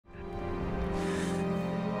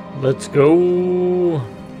Let's go.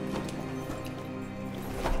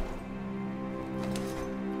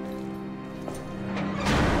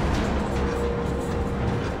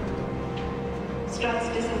 Struts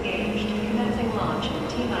disengaged. Commencing launch in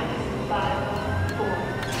T-minus 5, 4,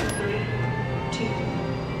 3, 2.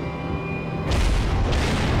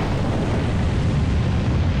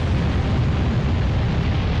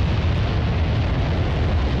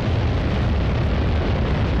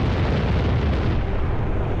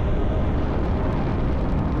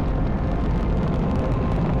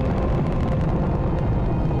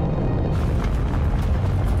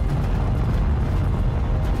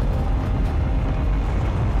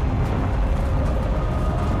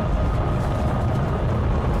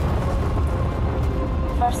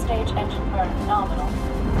 First stage engine burn nominal.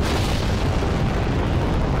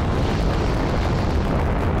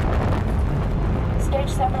 Stage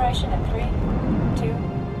separation in 3, 2,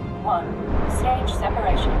 1. Stage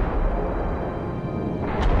separation.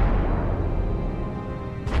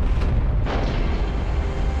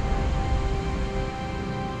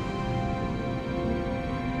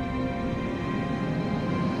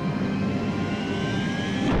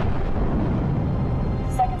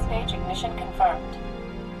 Second stage ignition confirmed.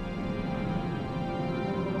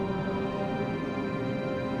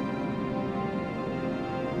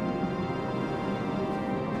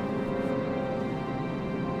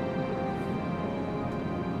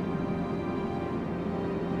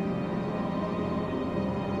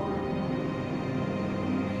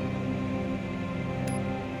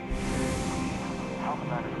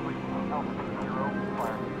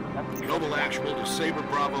 Global Actual to Sabre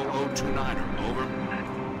Bravo 029er, over.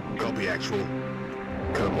 Copy Actual.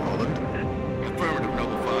 Colonel Holland. Affirmative,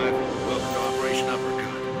 Noble 5. Welcome to Operation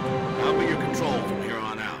Uppercut. I'll be your control from here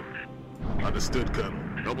on out. Understood, Colonel.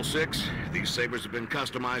 Noble 6, these Sabres have been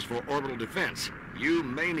customized for orbital defense. You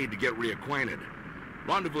may need to get reacquainted.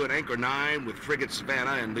 Rendezvous at Anchor 9 with Frigate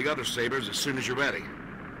Savannah and the other Sabres as soon as you're ready.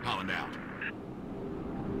 Holland out.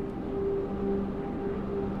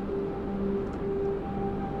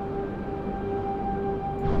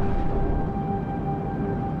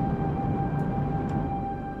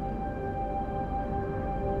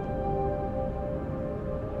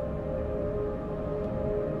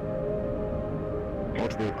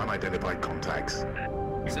 Multiple unidentified contacts.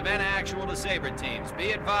 Savannah Actual to Sabre teams.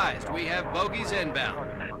 Be advised, we have bogies inbound.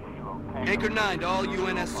 Anchor 9 to all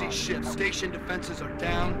UNSC ships. Station defenses are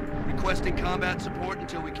down. Requesting combat support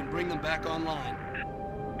until we can bring them back online.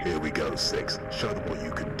 Here we go, 6. Show them what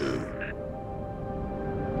you can do.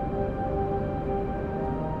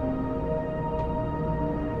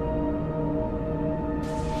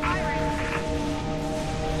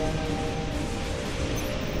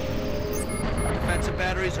 Defensive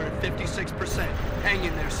batteries are at 56%. Hang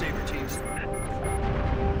in there, Sabre teams.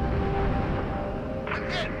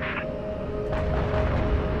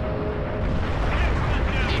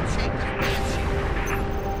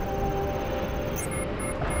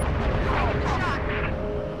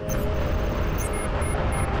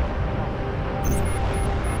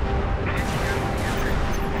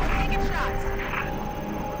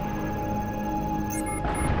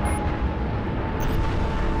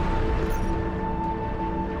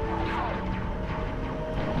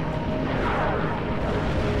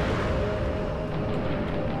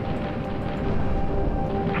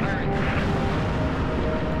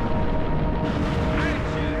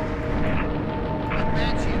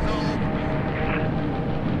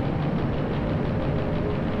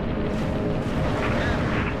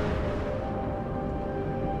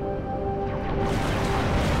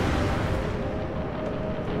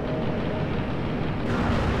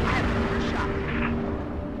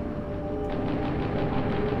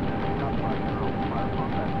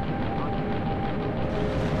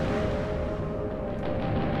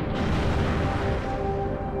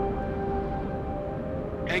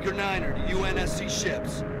 Anchor 9 are to UNSC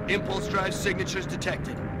ships. Impulse drive signatures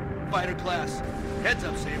detected. Fighter class. Heads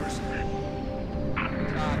up, Sabres.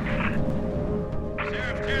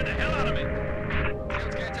 Sheriff, tear the hell out of me.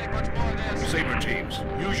 Shields can't take much more of this. Sabre teams,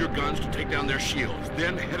 use your guns to take down their shields,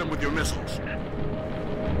 then hit them with your missiles.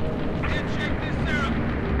 Can't shake this syrup.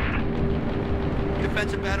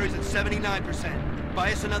 Defensive batteries at 79%.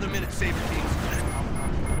 Buy us another minute, Sabre teams.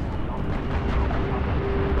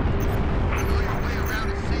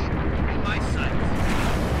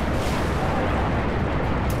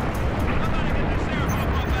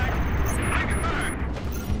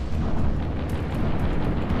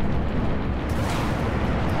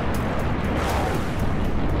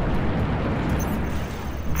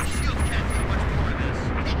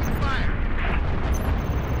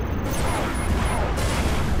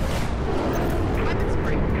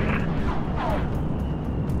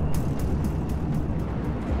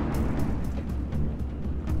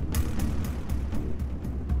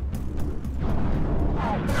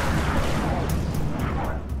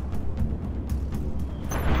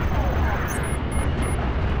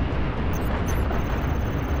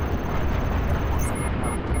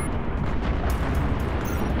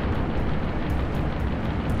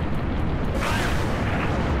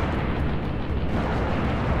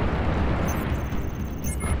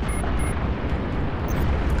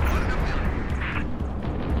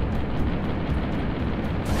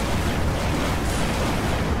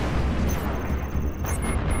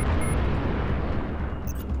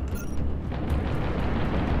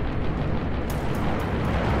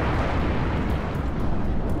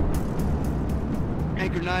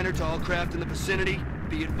 Niner to all craft in the vicinity.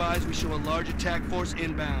 Be advised we show a large attack force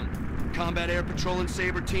inbound. Combat air patrol and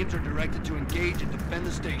Saber teams are directed to engage and defend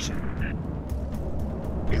the station.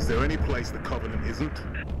 Is there any place the Covenant isn't?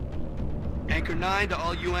 Anchor 9 to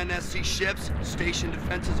all UNSC ships. Station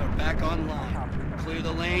defenses are back online. Clear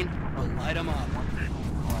the lane. We'll light them up.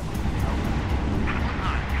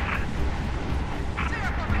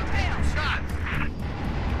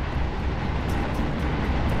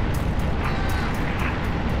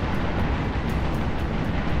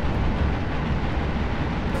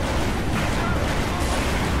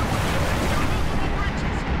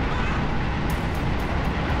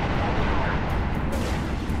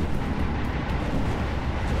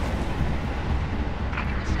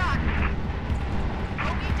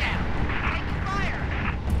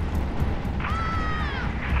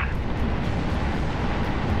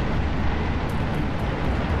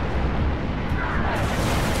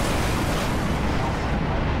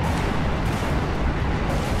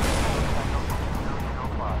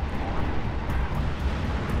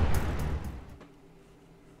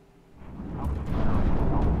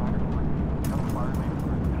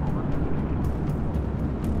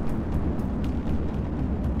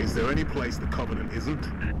 Is there any place the Covenant isn't?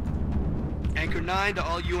 Anchor 9 to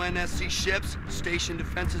all UNSC ships. Station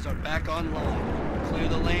defenses are back online. Clear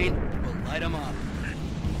the lane. We'll light them up.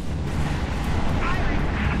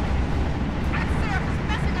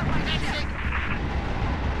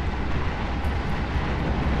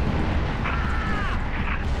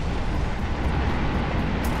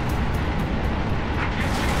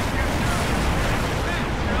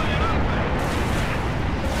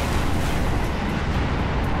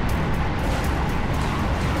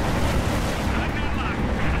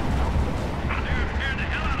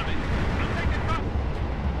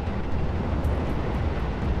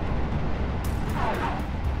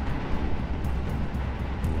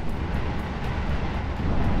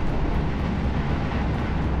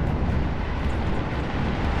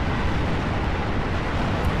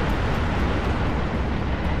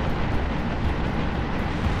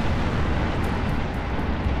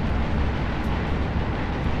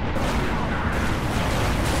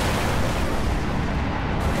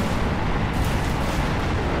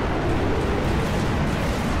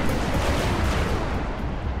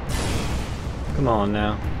 Come on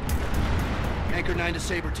now. Anchor 9 to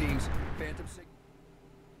Saber teams. Phantom 6.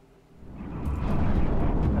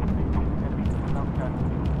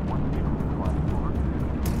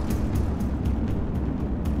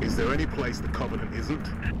 Is there any place the Covenant isn't?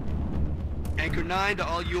 Anchor 9 to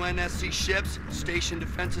all UNSC ships. Station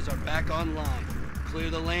defenses are back online. Clear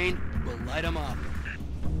the lane. We'll light them up.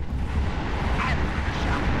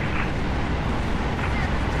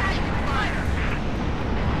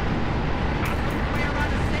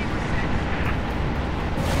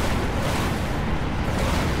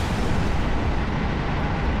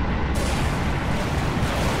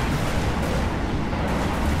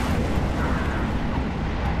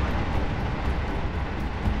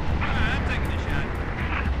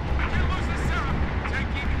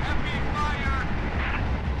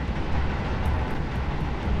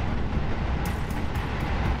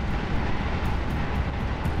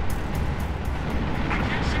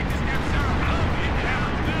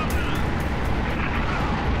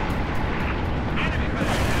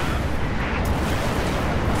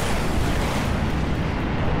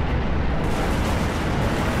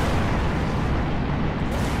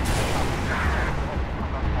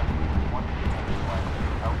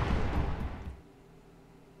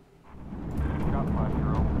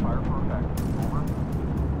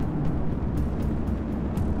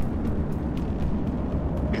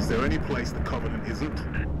 Is there any place the Covenant isn't?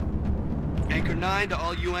 Anchor 9 to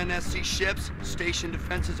all UNSC ships. Station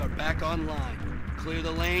defenses are back online. Clear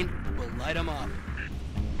the lane. We'll light them up.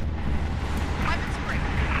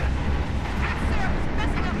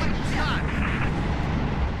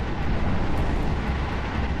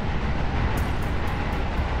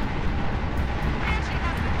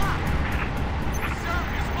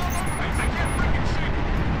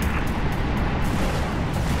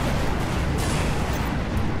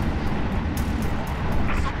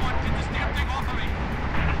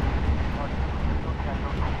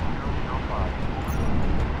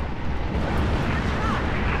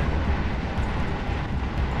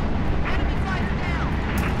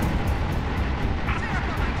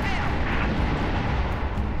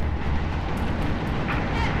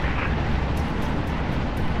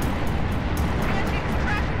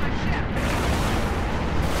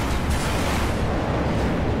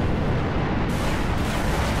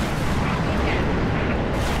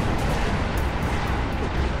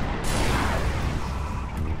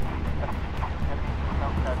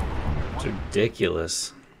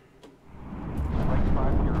 ridiculous.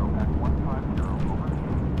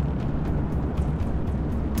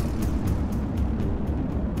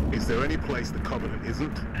 Is there any place the Covenant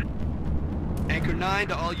isn't? Anchor 9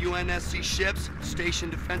 to all UNSC ships.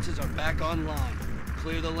 Station defenses are back online.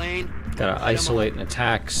 Clear the lane. Gotta light 'em isolate up. and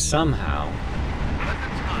attack somehow.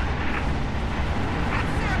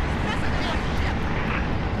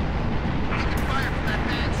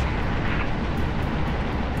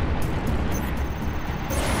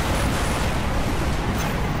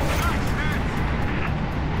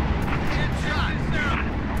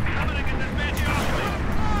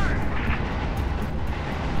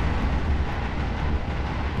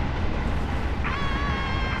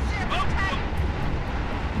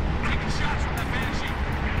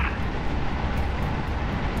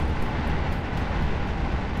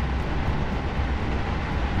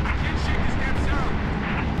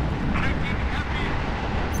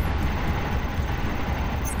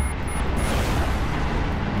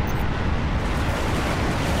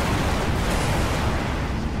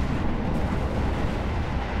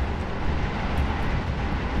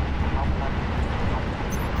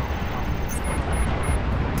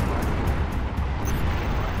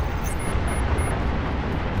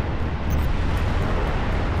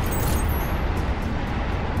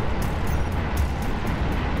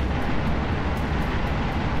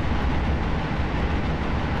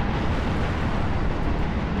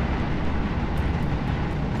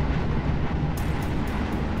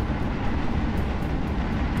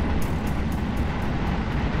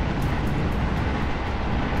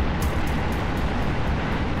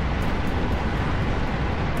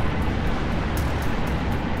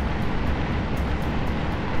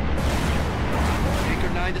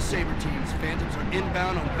 Saber teams. Phantoms are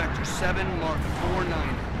inbound on Vector 7, Mark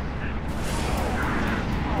 49.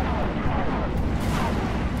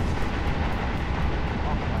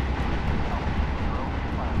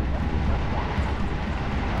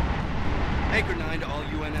 Anchor 9 to all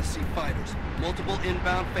UNSC fighters. Multiple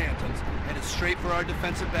inbound Phantoms headed straight for our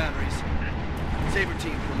defensive batteries. Saber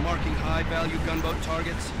teams, we're marking high-value gunboat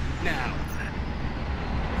targets now.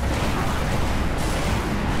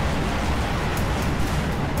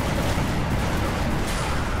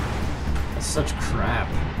 Such crap.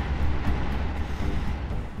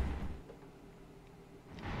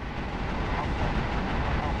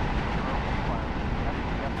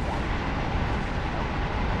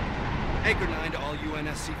 Anchor 9 to all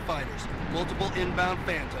UNSC fighters. Multiple inbound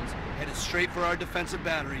Phantoms headed straight for our defensive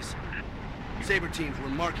batteries. Saber teams, we're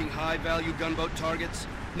marking high-value gunboat targets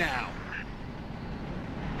now.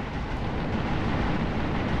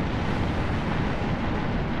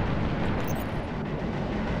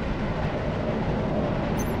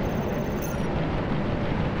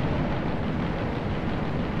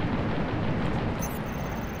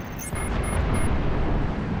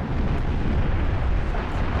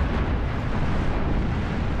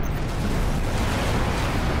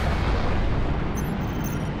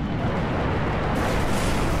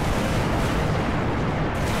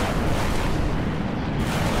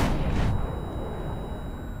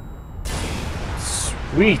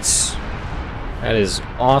 Sweet! That is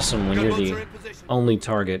awesome when you're the only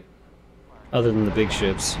target, other than the big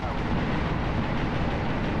ships.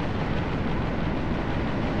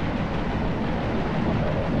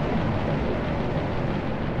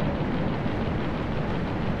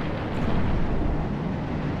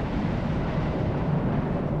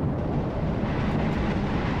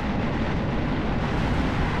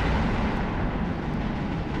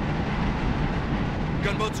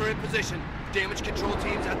 Gunboats are in position. Damage control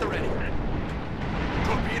teams at the ready.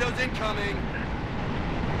 Torpedoes incoming.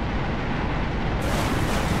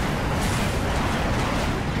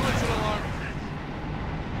 Collision alarm.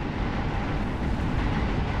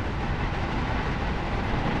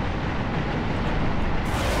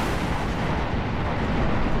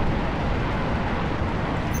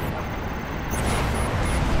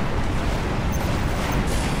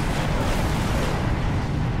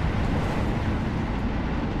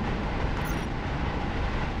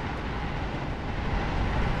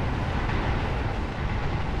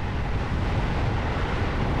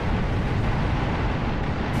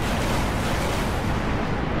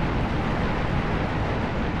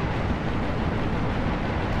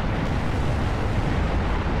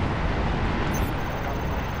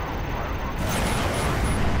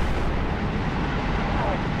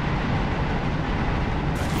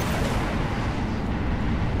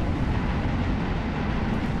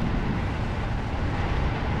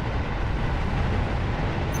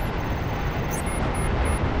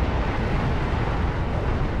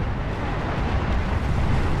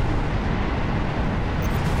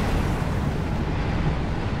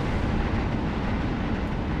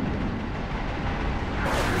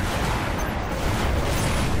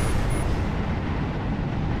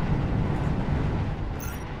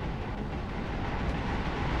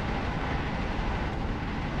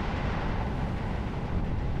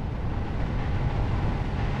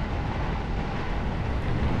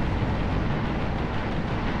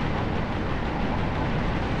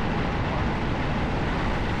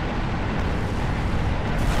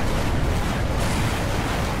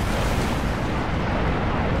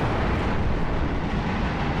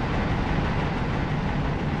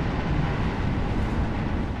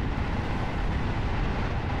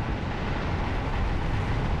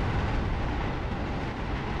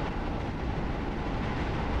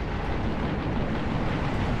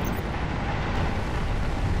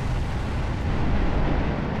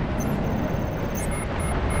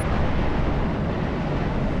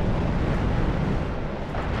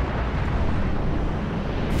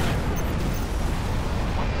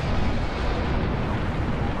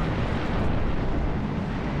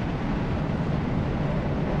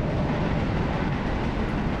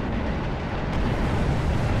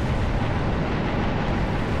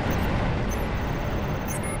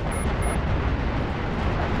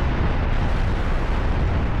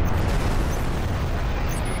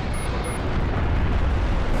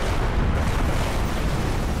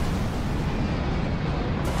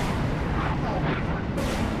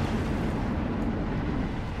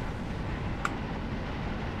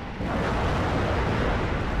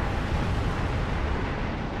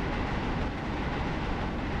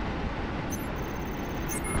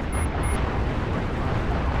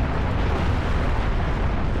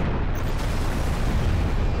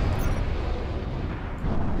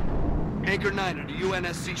 Anchor 9er to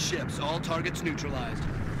UNSC ships. All targets neutralized.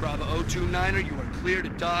 Bravo 029er, you are clear to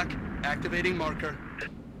dock. Activating marker.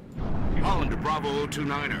 Holland to Bravo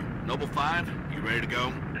 029er. Noble 5, you ready to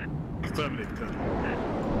go? Affirmative, Colonel.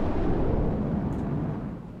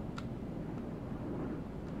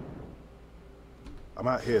 I'm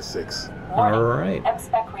out here, 6. Warning. Alright.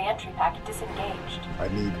 M-Spec reentry pack disengaged. I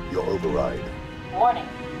need your override. Warning.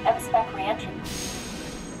 M-Spec reentry.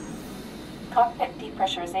 Cockpit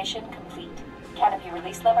depressurization complete. Canopy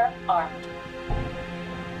release lever armed.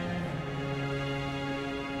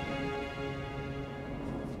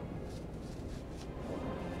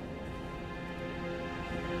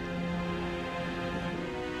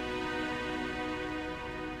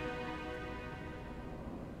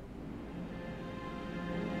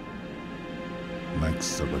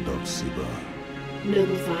 Max Sabadov Siba.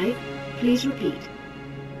 Noble 5, please repeat.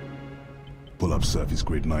 Pull up surface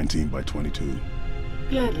grid 19 by 22.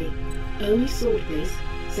 Gladly. Only sword base,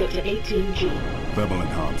 sector 18G. Verbal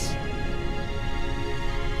enhance.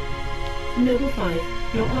 Noble 5,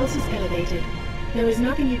 your pulse is elevated. There is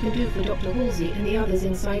nothing you can do for Dr. Halsey and the others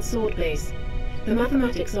inside sword base. The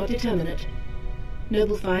mathematics are determinate.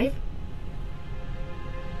 Noble 5?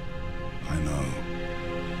 I know.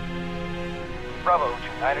 Bravo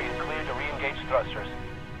 29er, you cleared to re-engage thrusters.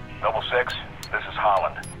 Noble 6, this is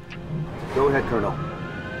Holland. Go ahead, Colonel.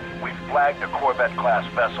 We've flagged a Corvette-class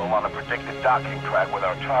vessel on a predicted docking track with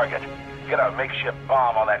our target. Get our makeshift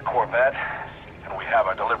bomb on that Corvette, and we have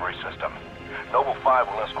our delivery system. Noble 5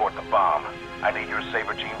 will escort the bomb. I need your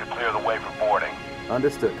Saber team to clear the way for boarding.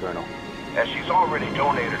 Understood, Colonel. As she's already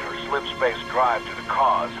donated her slip space drive to the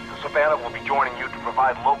cause, the Savannah will be joining you to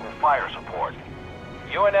provide local fire support.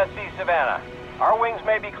 UNSC Savannah. Our wings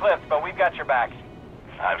may be clipped, but we've got your back.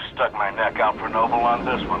 I've stuck my neck out for Noble on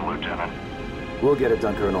this one, Lieutenant. We'll get it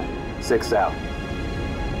done, Colonel. 6 out.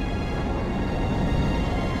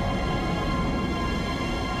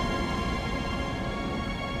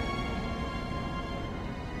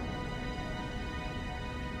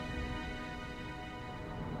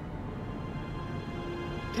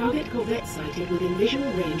 Target corvette sighted within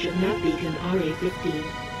visual range of nav beacon RA-15.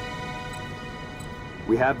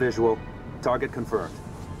 We have visual. Target confirmed.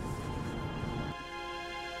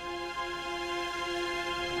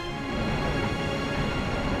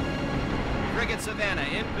 Frigate Savannah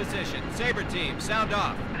in position. Saber team, sound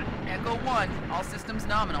off. Echo 1, all systems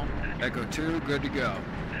nominal. Echo 2, good to go.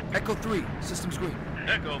 Echo 3, systems green.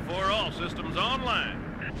 Echo 4, all systems online.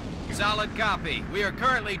 Solid copy. We are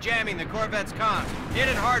currently jamming the Corvette's comms. Hit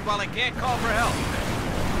it hard while it can't call for help.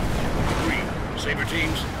 Agreed. Saber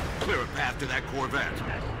teams, clear a path to that Corvette.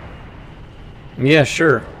 Yeah,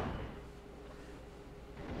 sure.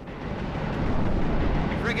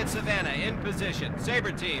 Frigate Savannah in position.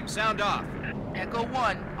 Saber team, sound off. Echo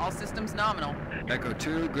 1, all systems nominal. Echo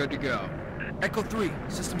 2, good to go. Echo 3,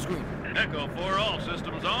 systems green. Echo 4, all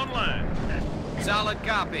systems online. Solid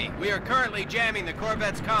copy. We are currently jamming the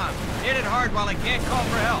Corvette's comms. Hit it hard while it can't call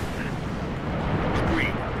for help.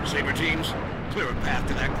 Agreed. Saber teams, clear a path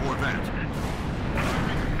to that Corvette.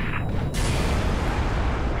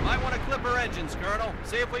 Might want to clip her engines, Colonel.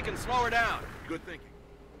 See if we can slow her down. Good thinking.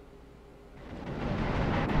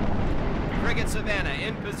 Frigate Savannah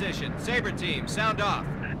in position. Saber team, sound off.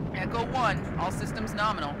 Echo 1, all systems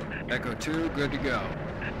nominal. Echo 2, good to go.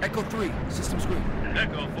 Echo 3, systems green.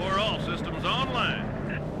 Echo 4, all systems online.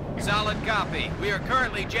 Solid copy. We are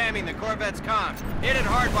currently jamming the Corvette's comms. Hit it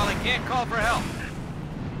hard while it can't call for help.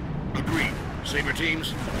 Agreed. Saber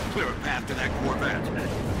teams, clear a path to that Corvette.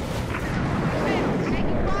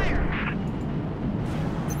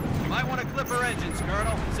 Might want to clip her engines,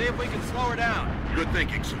 Colonel. See if we can slow her down. Good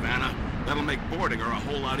thinking, Savannah. That'll make boarding her a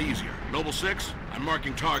whole lot easier. Noble 6, I'm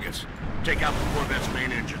marking targets. Take out the Corvette's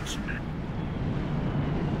main engines.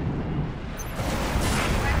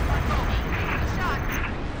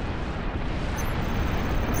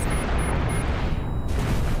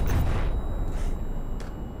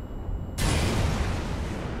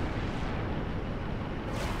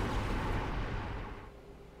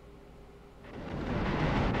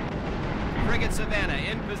 Frigate Savannah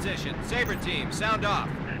in position. Saber team, sound off.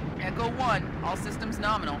 Echo 1, all systems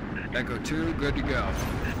nominal. Echo 2, good to go.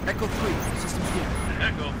 Echo 3, systems green.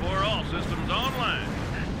 Echo 4, all systems online.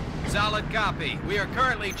 Solid copy. We are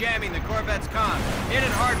currently jamming the Corvette's comms. Hit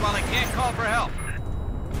it hard while it can't call for help.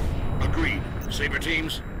 Agreed. Saber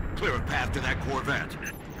teams, clear a path to that Corvette.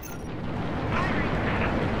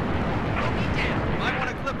 Might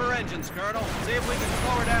want to clip her engines, Colonel. See if we can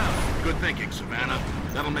slow her down. Good thinking, Savannah.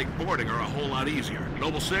 That'll make boarding her a whole lot easier.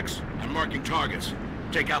 Noble 6, I'm marking targets.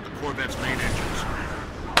 Take out the Corvette's main engines.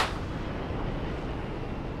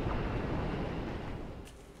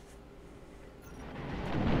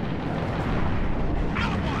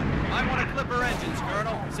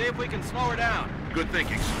 if we can slow her down. Good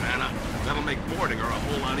thinking, Savannah. That'll make boarding her a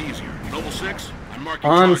whole lot easier. Noble 6, I'm marking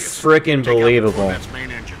targets. Unfrickin' Take out the believable. Corvette's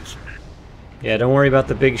main engines. Yeah, don't worry about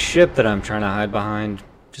the big ship that I'm trying to hide behind.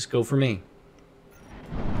 Just go for me.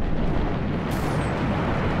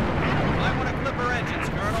 Might want to clip her engines,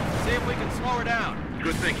 Colonel. See if we can slow her down.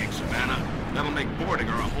 Good thinking, Savannah. That'll make boarding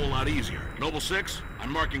her a whole lot easier. Noble 6,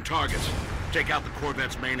 I'm marking targets. Take out the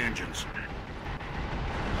Corvette's main engines.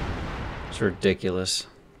 It's ridiculous.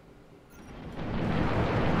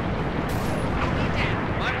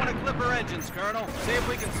 Might want to clip her engines, Colonel. See if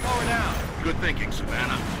we can slow her down. Good thinking,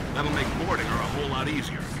 Savannah. That'll make boarding her a whole lot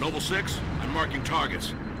easier. Noble 6, I'm marking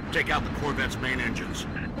targets. Take out the Corvette's main engines.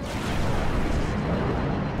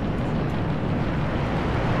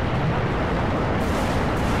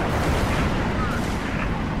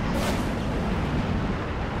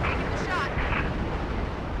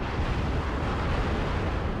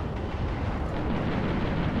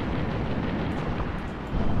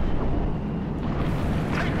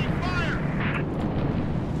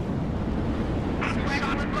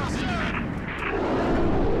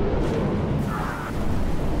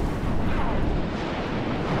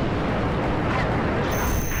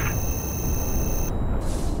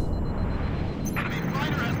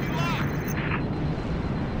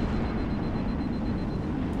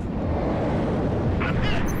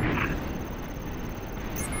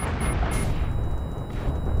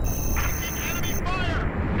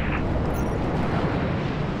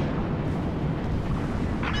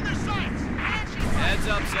 Heads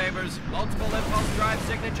up, Sabres. Multiple impulse drive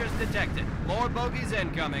signatures detected. More bogies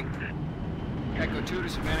incoming. Echo 2 to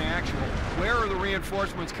Savannah Actual. Where are the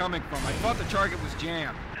reinforcements coming from? I thought the target was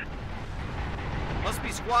jammed. Must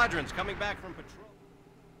be squadrons coming back from patrol.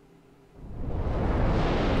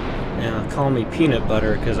 Yeah, call me peanut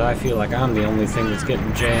butter, because I feel like I'm the only thing that's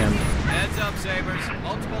getting jammed. Heads up, Sabres.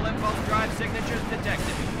 Multiple impulse drive signatures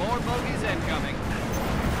detected. More bogies incoming.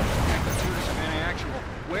 Echo 2 to Savannah Actual.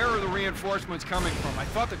 Where are the reinforcements coming from? I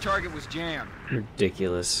thought the target was jammed.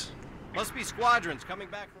 Ridiculous. Must be squadrons coming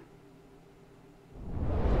back from...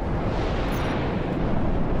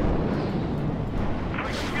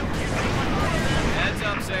 Heads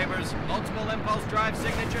up, Sabres. Multiple impulse drive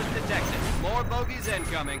signatures detected. More bogies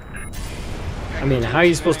incoming. I mean, how are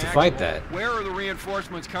you supposed to fight that? Where are the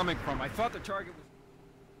reinforcements coming from? I thought the target was...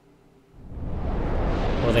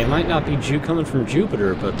 Well, they might not be coming from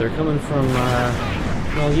Jupiter, but they're coming from,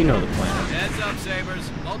 well, you know the planet. Heads up, Sabres.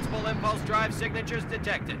 Multiple impulse drive signatures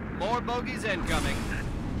detected. More bogies incoming.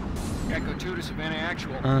 Echo 2 to Savannah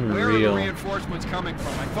Actual. Unreal. Where are the reinforcements coming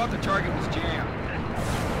from? I thought the target was jammed.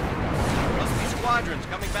 Must be squadrons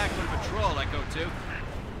coming back from patrol, Echo 2.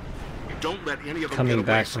 Don't let any of them Coming get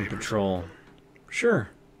back away, from Sabres. patrol. Sure.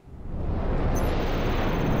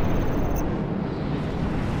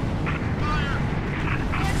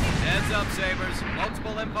 Heads up, Sabres.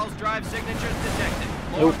 Multiple impulse drive signatures detected.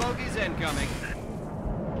 More Nope. bogies incoming.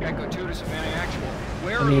 Echo 2 to Savannah Actual.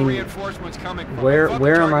 Where I are the mean, reinforcements coming from? I Where thought the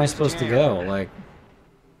am target I was supposed to jammed. go? Like,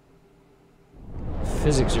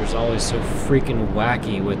 physics is always so freaking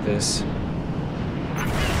wacky with this.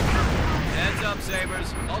 Heads up,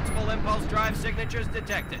 Sabres. Multiple impulse drive signatures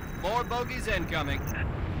detected. More bogies incoming.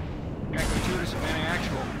 Echo 2 to Savannah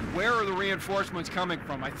Actual. Where are the reinforcements coming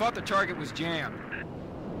from? I thought the target was jammed.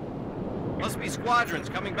 Must be squadrons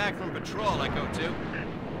coming back from patrol, Echo 2.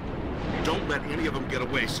 Don't let any of them get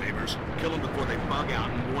away, Sabres. Kill them before they bug out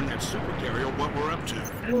and warn that supercarrier what we're up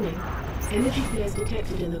to. Warning. Energy flares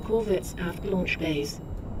detected in the Corvette's aft launch bays.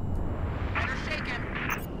 Better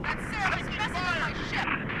shaken. That's Sarah who's messing with my ship.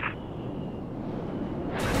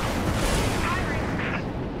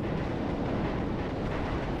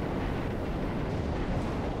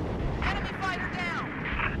 Enemy fighter down.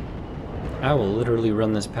 I will literally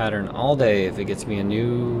run this pattern all day if it gets me a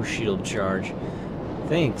new shield charge.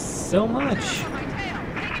 Thanks so much. On my tail.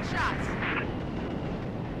 Taking shots.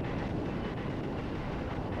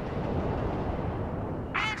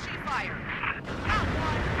 Banshee fire. Got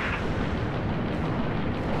one.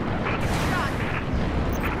 Taking shots.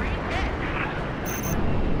 Green hit.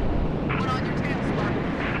 One on your tail, Spark.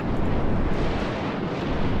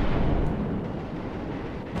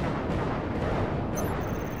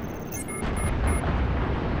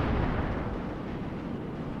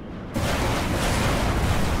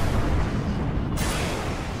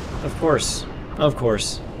 Of course. Of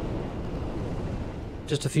course.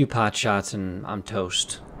 Just a few pot shots and I'm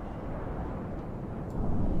toast.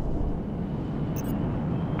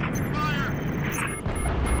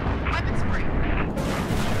 Weapons free.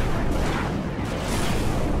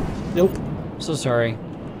 Nope. So sorry.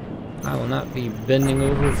 I will not be bending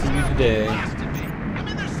over for you today. I'm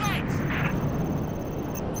in their sights!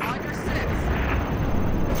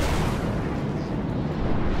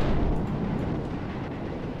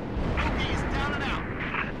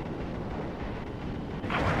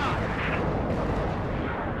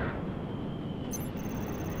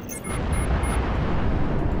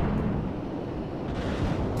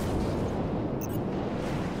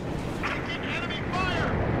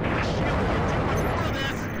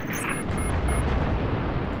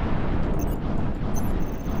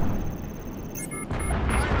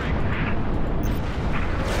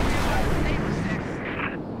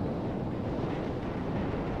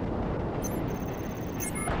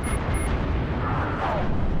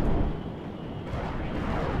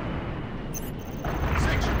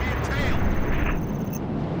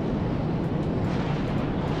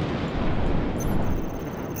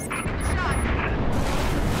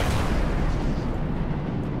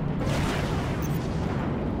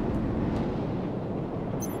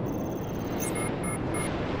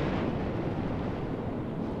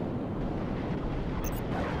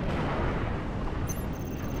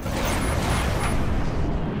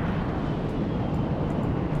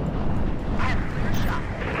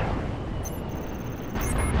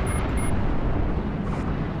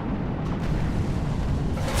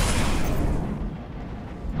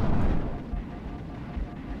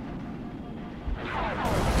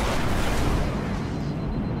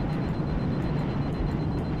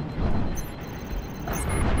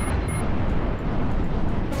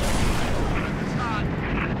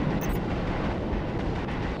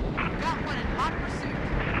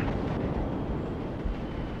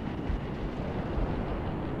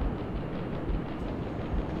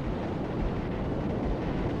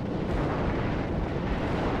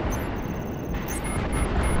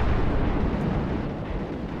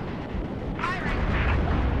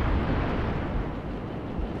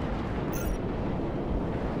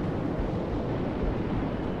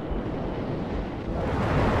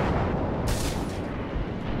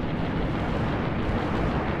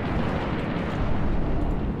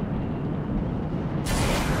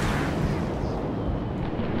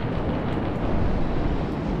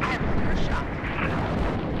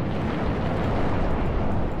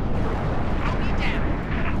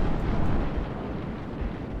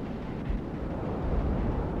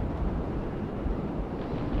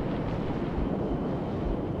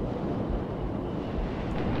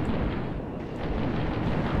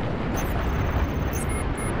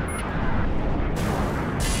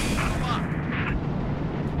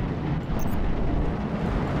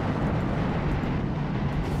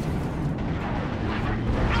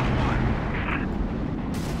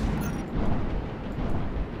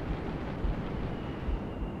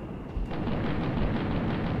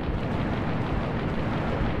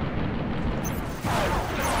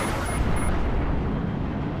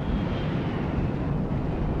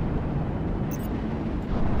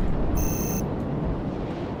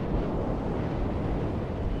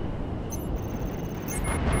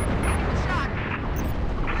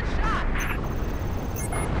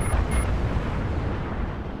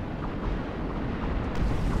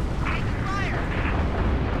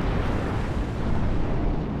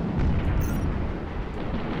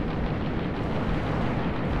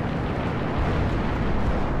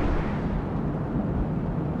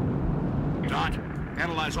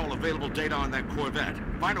 Analyze all available data on that Corvette.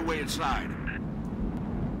 Find a way inside.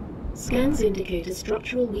 Scans indicate a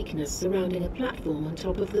structural weakness surrounding a platform on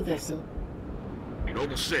top of the vessel.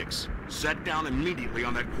 Noble 6, set down immediately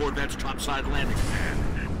on that Corvette's topside landing pad.